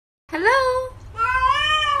Hello.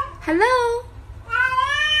 Hello.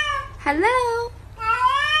 Hello.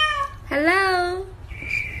 Hello.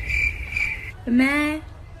 妹妹，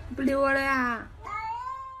不理我了呀？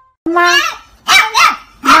妈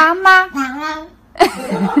妈妈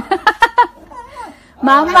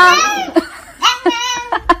妈妈。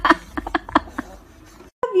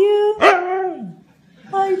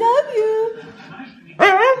I love you.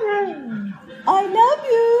 I love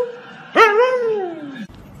you.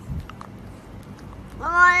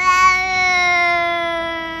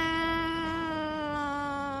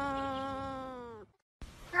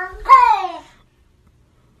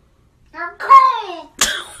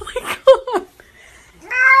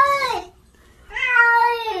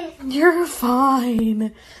 You're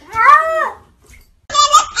fine.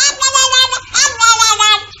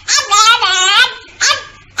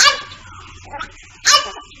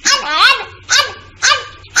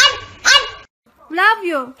 Love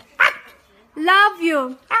you. Love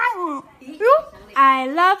you. I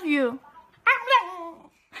love you.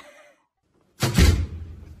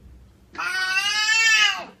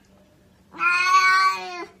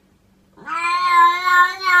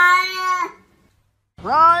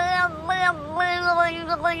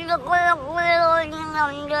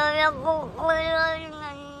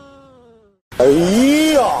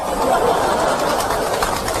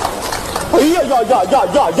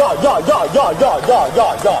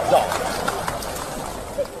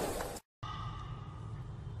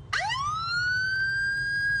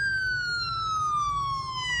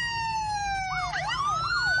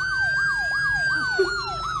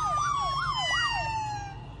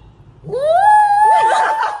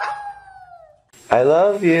 I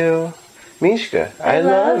love you. Mishka, I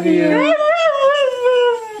love you.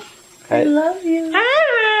 I love you.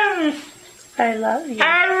 I love you.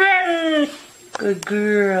 Good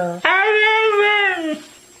girl.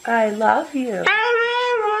 I love you.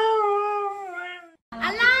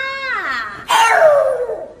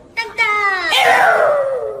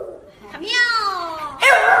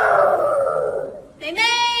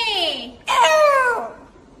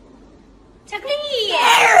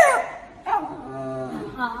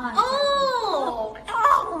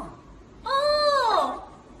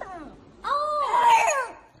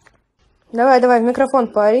 Давай, давай, в микрофон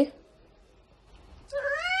пари.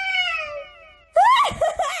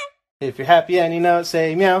 If you're happy and you know it,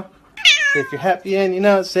 say meow. If you're happy and you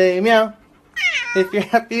know it, say meow. If you're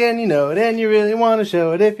happy and you know it and you really want to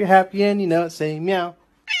show it, if you're happy and you know it, say meow.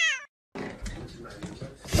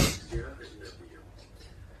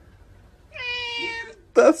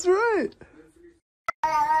 That's right.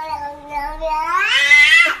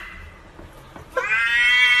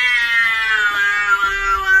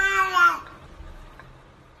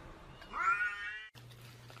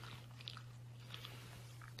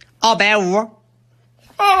 Ó bé ủa.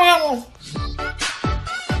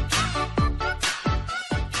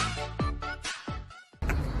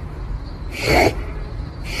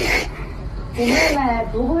 Thế là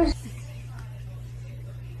bố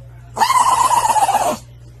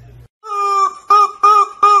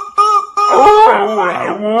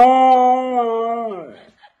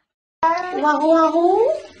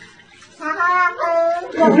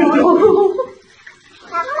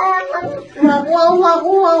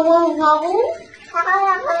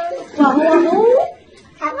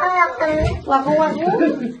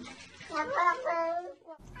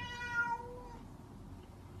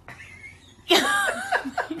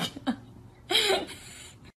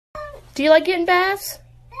Do you like getting baths?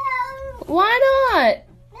 No. Why not?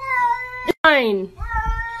 No. Fine.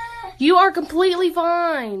 You are completely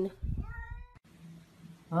fine.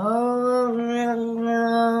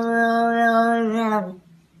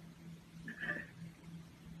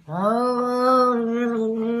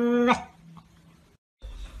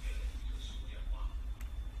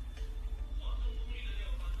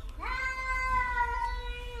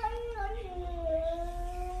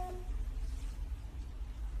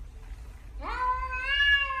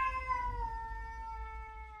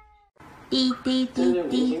 Đi đi đi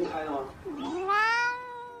đi.